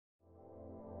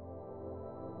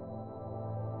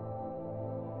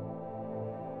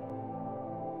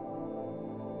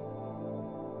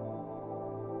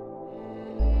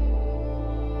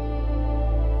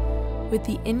With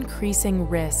the increasing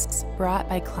risks brought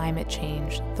by climate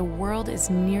change, the world is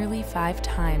nearly 5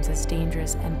 times as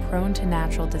dangerous and prone to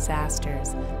natural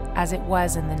disasters as it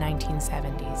was in the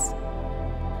 1970s.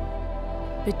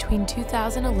 Between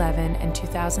 2011 and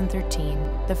 2013,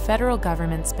 the federal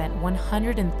government spent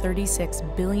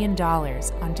 $136 billion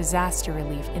on disaster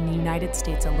relief in the United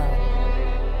States alone.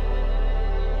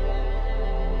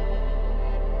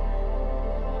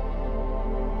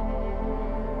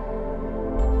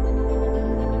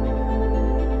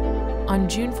 On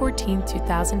June 14,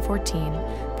 2014,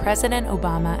 President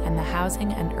Obama and the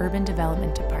Housing and Urban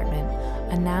Development Department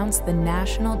announced the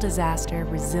National Disaster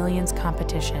Resilience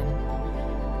Competition.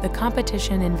 The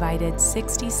competition invited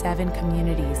 67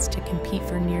 communities to compete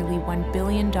for nearly $1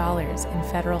 billion in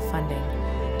federal funding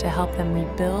to help them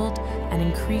rebuild and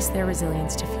increase their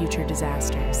resilience to future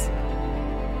disasters.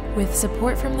 With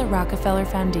support from the Rockefeller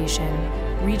Foundation,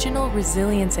 regional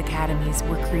resilience academies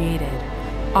were created,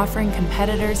 offering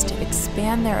competitors to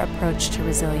expand their approach to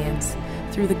resilience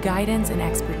through the guidance and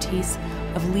expertise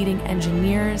of leading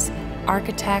engineers,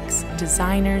 architects,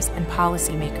 designers, and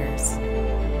policymakers.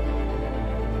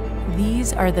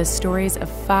 These are the stories of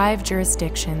 5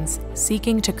 jurisdictions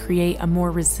seeking to create a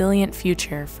more resilient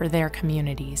future for their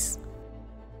communities.